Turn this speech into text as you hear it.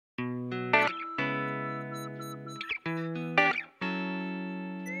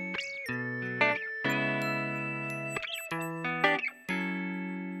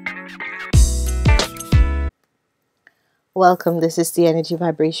Welcome. This is the energy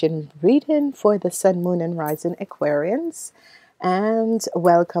vibration reading for the Sun, Moon, and Rising Aquarians. And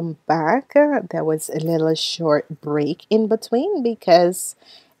welcome back. There was a little short break in between because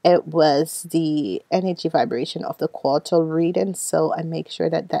it was the energy vibration of the quartal reading. So I make sure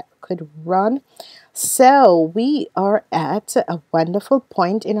that that could run. So we are at a wonderful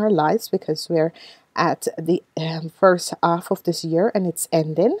point in our lives because we're at the first half of this year and it's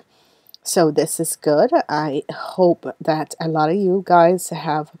ending. So this is good. I hope that a lot of you guys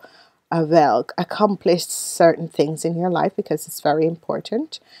have well accomplished certain things in your life because it's very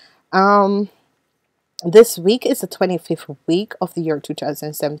important. Um, this week is the 25th week of the year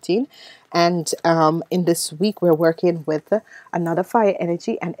 2017, and in this week we're working with another fire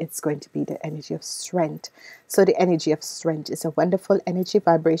energy, and it's going to be the energy of strength. So the energy of strength is a wonderful energy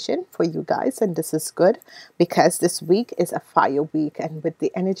vibration for you guys, and this is good because this week is a fire week, and with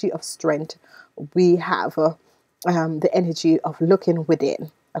the energy of strength we have the energy of looking within.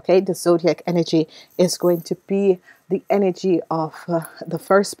 Okay, the zodiac energy is going to be the energy of the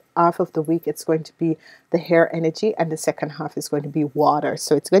first half of the week. It's going to be the hair energy, and the second half is going to be water.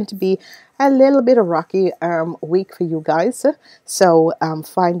 So it's going to be a little bit of rocky week for you guys. So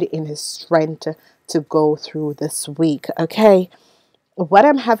find the inner strength to go through this week. Okay, what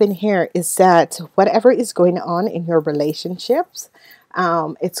I'm having here is that whatever is going on in your relationships,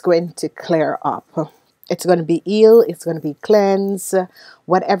 it's going to clear up. It's going to be healed. It's going to be cleansed.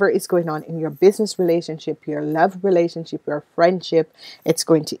 Whatever is going on in your business relationship, your love relationship, your friendship, it's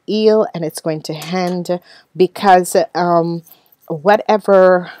going to heal and it's going to end because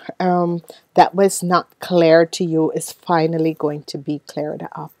whatever that was not clear to you is finally going to be cleared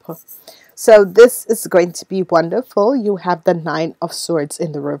up. So this is going to be wonderful. You have the Nine of Swords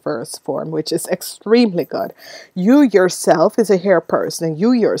in the reverse form, which is extremely good. You yourself is a hair person.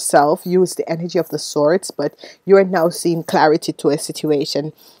 You yourself use the energy of the swords, but you are now seeing clarity to a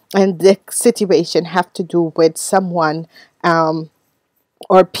situation. And the situation have to do with someone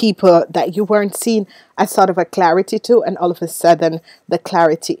or people that you weren't seeing a sort of a clarity to, and all of a sudden the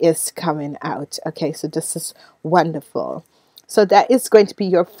clarity is coming out. Okay, so this is wonderful. So that is going to be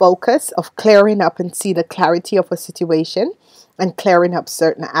your focus of clearing up and see the clarity of a situation and clearing up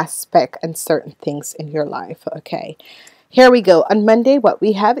certain aspect and certain things in your life. Okay, here we go. On Monday, what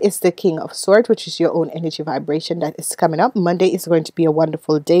we have is the King of Swords, which is your own energy vibration that is coming up. Monday is going to be a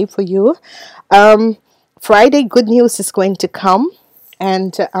wonderful day for you. Friday, good news is going to come.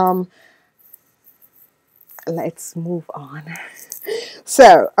 And let's move on.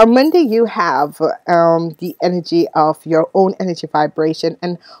 So on Monday you have the energy of your own energy vibration,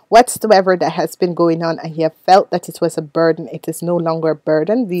 and whatsoever that has been going on and you have felt that it was a burden, it is no longer a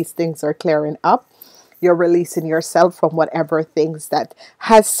burden. These things are clearing up. You're releasing yourself from whatever things that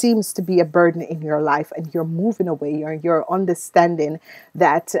seems to be a burden in your life, and you're moving away. You're understanding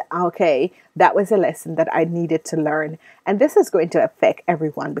that, okay, that was a lesson that I needed to learn. And this is going to affect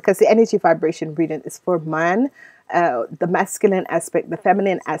everyone because the energy vibration reading is for man, the masculine aspect, the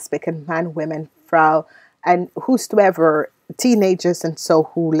feminine aspect, and man, women, Frau, and whosoever, teenagers and so,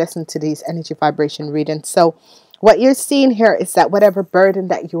 who listen to these energy vibration readings. So what you're seeing here is that whatever burden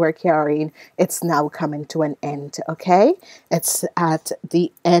that you are carrying, it's now coming to an end, okay? It's at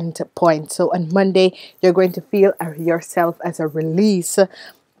the end point. So on Monday, you're going to feel yourself as a release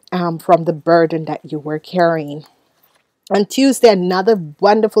from the burden that you were carrying. On Tuesday, another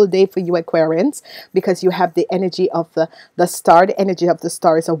wonderful day for you Aquarians, because you have the energy of the star. The energy of the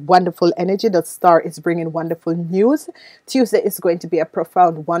star is a wonderful energy. The star is bringing wonderful news. Tuesday is going to be a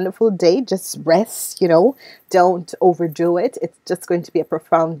profound, wonderful day. Just rest, don't overdo it. It's just going to be a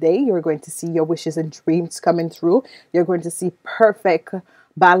profound day. You're going to see your wishes and dreams coming through. You're going to see perfect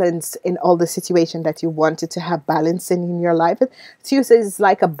balance in all the situation that you wanted to have balance in your life. Tuesday is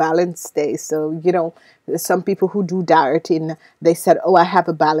like a balanced day. So, some people who do dieting, they said, oh, I have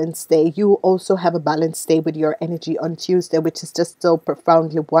a balanced day. You also have a balanced day with your energy on Tuesday, which is just so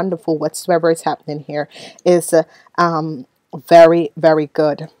profoundly wonderful. Whatsoever is happening here is very, very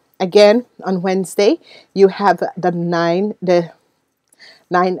good. Again, on Wednesday, you have the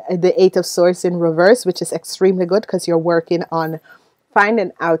Eight of Swords in reverse, which is extremely good because you're working on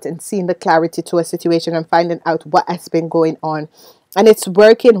finding out and seeing the clarity to a situation and finding out what has been going on. And it's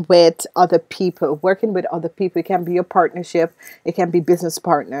working with other people. Working with other people. It can be your partnership. It can be business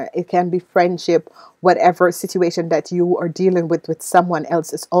partner. It can be friendship. Whatever situation that you are dealing with someone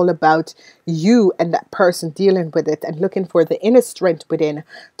else. It's all about you and that person dealing with it and looking for the inner strength within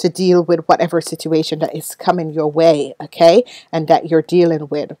to deal with whatever situation that is coming your way. Okay? And that you're dealing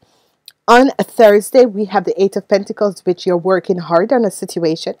with. On a Thursday, we have the Eight of Pentacles, which you're working hard on a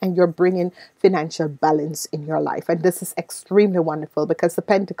situation and you're bringing financial balance in your life. And this is extremely wonderful because the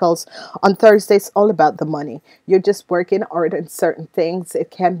Pentacles on Thursday is all about the money. You're just working hard on certain things. It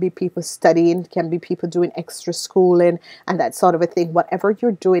can be people studying, it can be people doing extra schooling and that sort of a thing. Whatever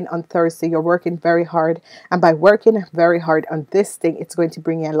you're doing on Thursday, you're working very hard. And by working very hard on this thing, it's going to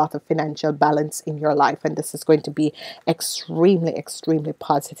bring you a lot of financial balance in your life. And this is going to be extremely, extremely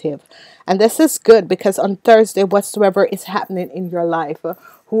positive. And this is good because on Thursday, whatsoever is happening in your life,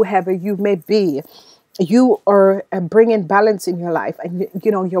 whoever you may be, you are bringing balance in your life. And,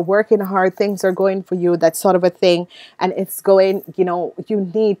 you know, you're working hard. Things are going for you, that sort of a thing. And it's going, you know, you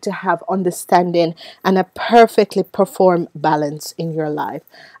need to have understanding and a perfectly performed balance in your life.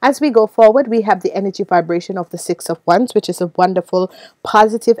 As we go forward, we have the energy vibration of the Six of Wands, which is a wonderful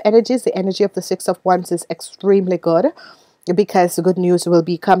positive energy. The energy of the Six of Wands is extremely good, because good news will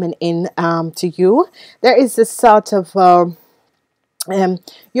be coming in to you. There is this sort of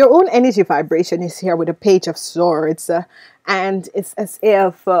your own energy vibration is here with a Page of Swords, and it's as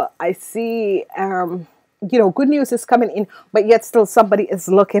if I see you know, good news is coming in, but yet still somebody is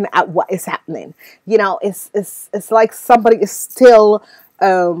looking at what is happening. You know, it's like somebody is still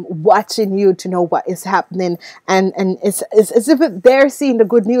watching you to know what is happening, and it's as if they're seeing the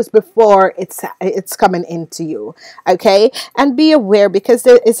good news before it's coming into you. Okay, and be aware because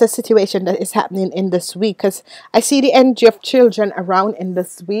there is a situation that is happening in this week, because I see the energy of children around in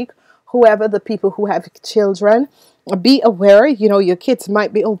this week. Whoever the people who have children, be aware. You know, your kids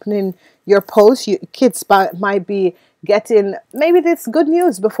might be opening your post. Your kids might be getting maybe this good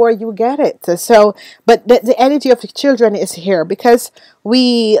news before you get it. So, but the energy of the children is here because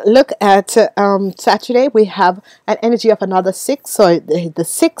we look at Saturday, we have an energy of another six. So the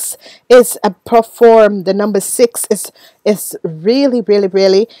six is a perform. The number six is really, really,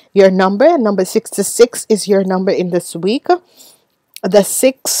 really your number. Number 66 is your number in this week. The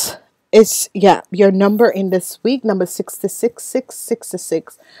six is, yeah, your number in this week. Number 66,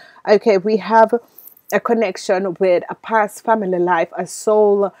 666. Okay, we have a connection with a past family life, a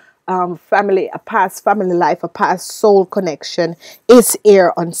soul family, a past family life, a past soul connection is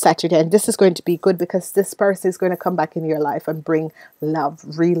here on Saturday. And this is going to be good because this person is going to come back in your life and bring love,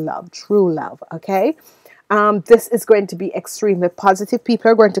 real love, true love. Okay. This is going to be extremely positive.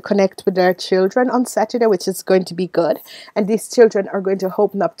 People are going to connect with their children on Saturday, which is going to be good. And these children are going to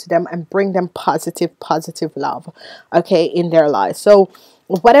open up to them and bring them positive love, okay, in their lives. So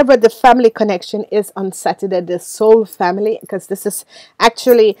whatever the family connection is on Saturday, the soul family, because this is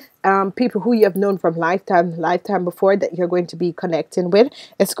actually people who you have known from lifetime before that you're going to be connecting with.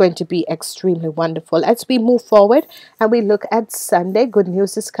 It's going to be extremely wonderful. As we move forward and we look at Sunday, good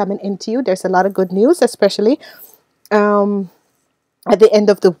news is coming into you. There's a lot of good news, especially at the end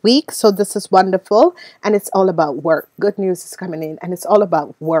of the week. So this is wonderful, and it's all about work. Good news is coming in, and it's all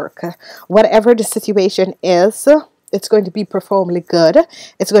about work. Whatever the situation is, it's going to be profoundly good.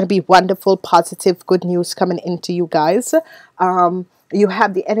 It's going to be wonderful, positive, good news coming into you guys. You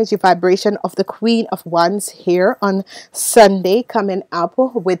have the energy vibration of the Queen of Wands here on Sunday coming up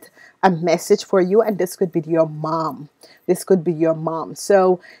with a message for you, and this could be your mom. This could be your mom.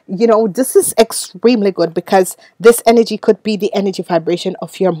 So, you know, this is extremely good because this energy could be the energy vibration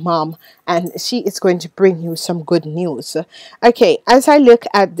of your mom, and she is going to bring you some good news. Okay, as I look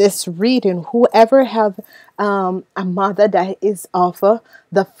at this reading, whoever have a mother that is of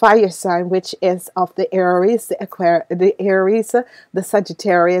the fire sign, which is of the Aries, the Aries, the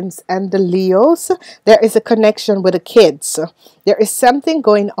Sagittarians, and the Leos, there is a connection with the kids. There is something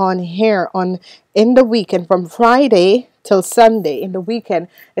going on here in the weekend from Friday till Sunday. In the weekend,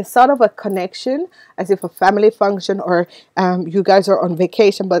 it's sort of a connection as if a family function or you guys are on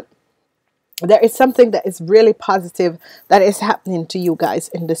vacation, but there is something that is really positive that is happening to you guys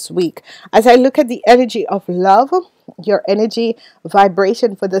in this week. As I look at the energy of love, your energy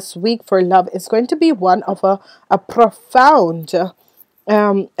vibration for this week for love is going to be one of a profound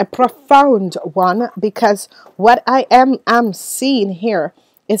one, because what I am seeing here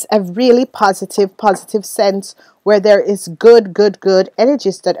is a really positive sense where there is good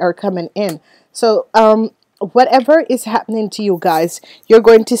energies that are coming in. So whatever is happening to you guys, you're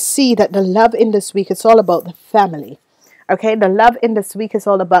going to see that the love in this week is all about the family. Okay, the love in this week is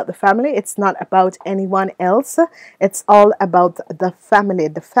all about the family. It's not about anyone else. It's all about the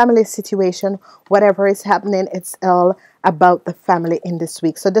family situation. Whatever is happening, it's all about the family in this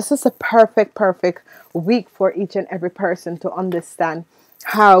week. So this is a perfect week for each and every person to understand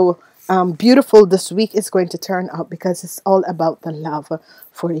how beautiful this week is going to turn out, because it's all about the love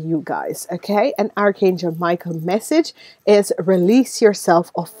for you guys. Okay, and Archangel Michael message is release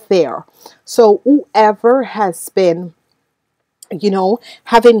yourself of fear. So whoever has been,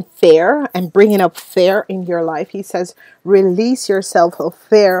 having fear and bringing up fear in your life, he says release yourself of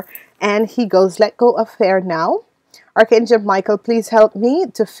fear, and he goes, let go of fear now. Archangel Michael, please help me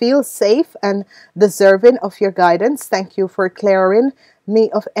to feel safe and deserving of your guidance. Thank you for clearing me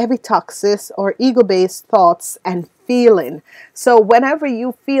of every toxic or ego-based thoughts and feeling. So whenever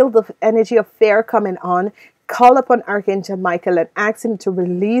you feel the energy of fear coming on, call upon Archangel Michael and ask him to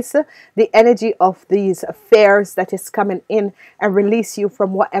release the energy of these fears that is coming in, and release you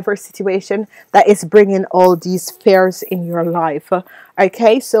from whatever situation that is bringing all these fears in your life.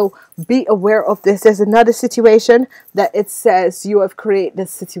 Okay, so be aware of this. There's another situation that it says you have created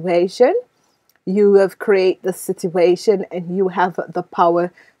this situation. You have created the situation, and you have the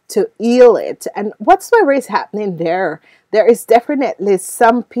power to heal it. And whatsoever is happening there is definitely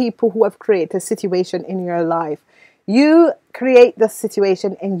some people who have created a situation in your life. You create the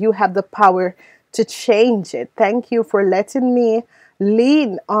situation, and you have the power to change it. Thank you for letting me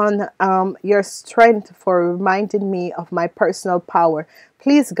lean on your strength, for reminding me of my personal power.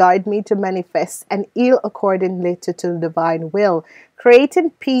 Please guide me to manifest and heal accordingly to the divine will,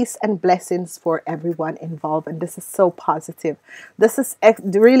 creating peace and blessings for everyone involved. And this is so positive. This is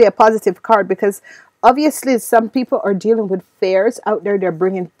really a positive card, because obviously some people are dealing with fears out there. They're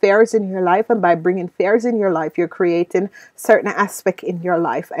bringing fears in your life, and by bringing fears in your life, you're creating certain aspect in your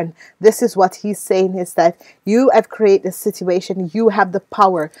life. And this is what he's saying, is that you have created a situation. You have the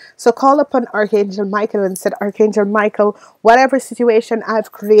power. So call upon Archangel Michael and said, Archangel Michael, whatever situation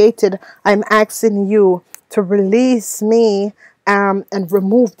I've created, I'm asking you to release me and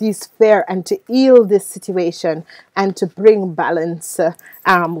remove these fear, and to heal this situation, and to bring balance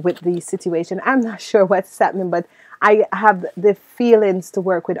with the situation. I'm not sure what's happening, but I have the feelings to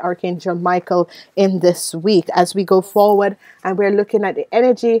work with Archangel Michael in this week as we go forward, and we're looking at the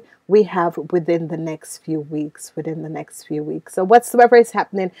energy we have within the next few weeks. So whatsoever is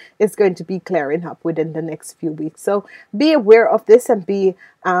happening is going to be clearing up within the next few weeks. So be aware of this, and be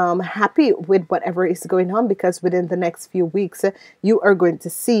happy with whatever is going on, because within the next few weeks, you are going to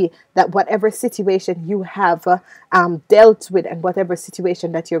see that whatever situation you have dealt with, and whatever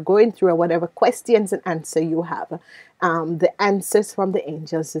situation that you're going through, or whatever questions and answer you have, the answers from the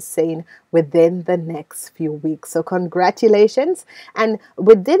angels is saying within the next few weeks. So congratulations. And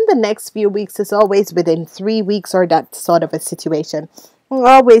within the next few weeks is always within 3 weeks, or that sort of a situation.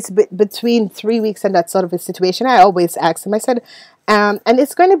 Always between 3 weeks and that sort of a situation. I always ask them, I said, and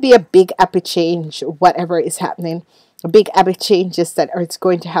it's going to be a big happy change, whatever is happening. Big happy changes that are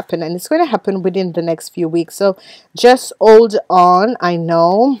going to happen, and it's going to happen within the next few weeks. So just hold on. I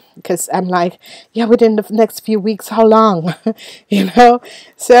know, because I'm like, yeah, within the next few weeks, how long?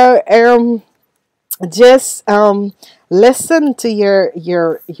 So just listen to your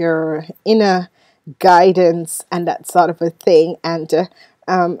inner guidance and that sort of a thing, and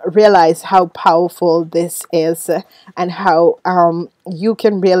realize how powerful this is, and how you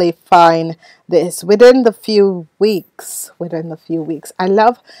can really find this within the few weeks. I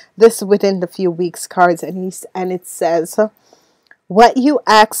love this within the few weeks cards, and it says what you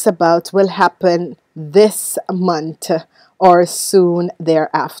ask about will happen this month or soon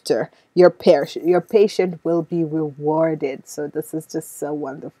thereafter. Your patient will be rewarded. So this is just so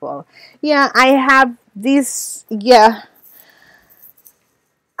wonderful. Yeah, I have these. Yeah,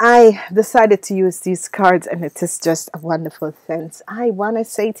 I decided to use these cards, and it is just a wonderful sense. I want to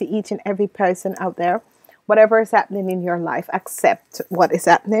say to each and every person out there, whatever is happening in your life, accept what is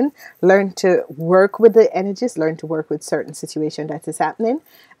happening. Learn to work with the energies. Learn to work with certain situation that is happening,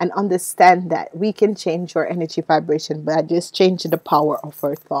 and understand that we can change our energy vibration by just changing the power of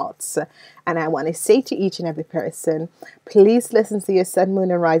our thoughts. And I want to say to each and every person, please listen to your sun,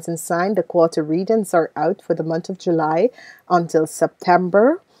 moon, and rising sign. The quarter readings are out for the month of July until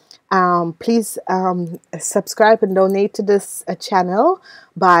September. Please subscribe and donate to this channel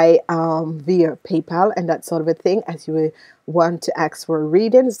by via PayPal and that sort of a thing, as you want to ask for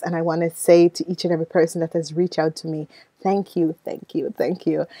readings. And I want to say to each and every person that has reached out to me, thank you.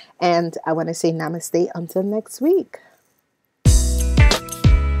 And I want to say namaste until next week.